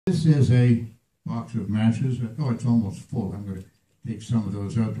This is a box of matches. Oh, it's almost full. I'm going to take some of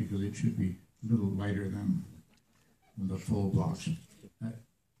those out because it should be a little lighter than the full box.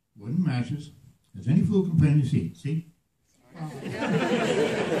 Wooden matches. As any fool can plainly see. See?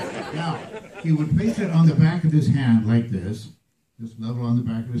 Now, he would place it on the back of his hand like this. Just level on the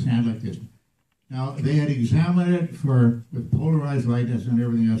back of his hand like this. Now, they had examined it with polarized light and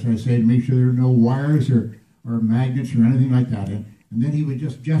everything else. I said, make sure there are no wires or magnets or anything like that. And then he would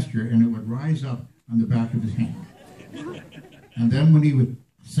just gesture, and it would rise up on the back of his hand. And then when he would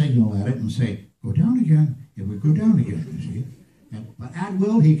signal at it and say, go down again, it would go down again, you see. But at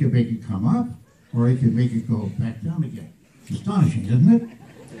will, he could make it come up, or he could make it go back down again. Astonishing, isn't it?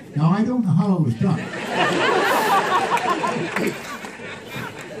 Now, I don't know how it was done.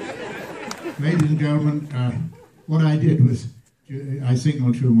 Ladies and gentlemen, what I did was, I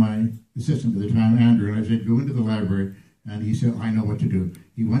signaled to my assistant at the time, Andrew, and I said, go into the library. And he said, I know what to do.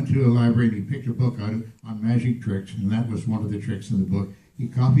 He went to a library and he picked a book out on magic tricks, and that was one of the tricks in the book. He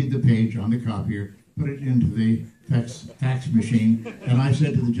copied the page on the copier, put it into the fax machine, and I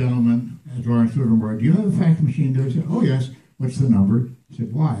said to the gentleman at Lawrence Livermore, do you have a fax machine there? He said, oh yes. What's the number? He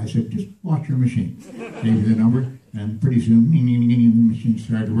said, why? I said, just watch your machine. Gave me the number, and pretty soon, the machine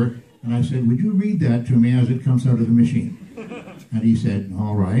started to work. And I said, would you read that to me as it comes out of the machine? And he said,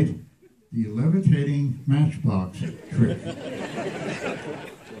 all right. The levitating matchbox trick.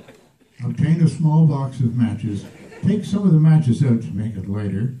 Obtain a small box of matches. Take some of the matches out to make it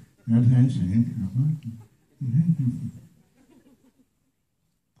lighter. I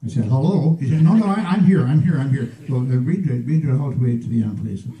said, hello? He said, no, I'm here. Well, read it all the way to the end,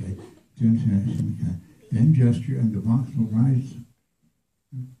 please. Okay. Then gesture, and the box will rise.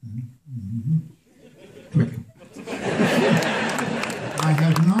 Click. I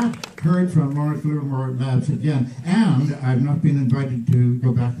have not heard from Lawrence Livermore Labs again, and I've not been invited to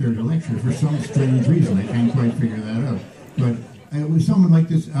go back there to lecture for some strange reason. I can't quite figure that out. But it was someone like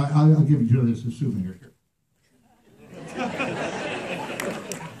this. I'll give you this as a souvenir here.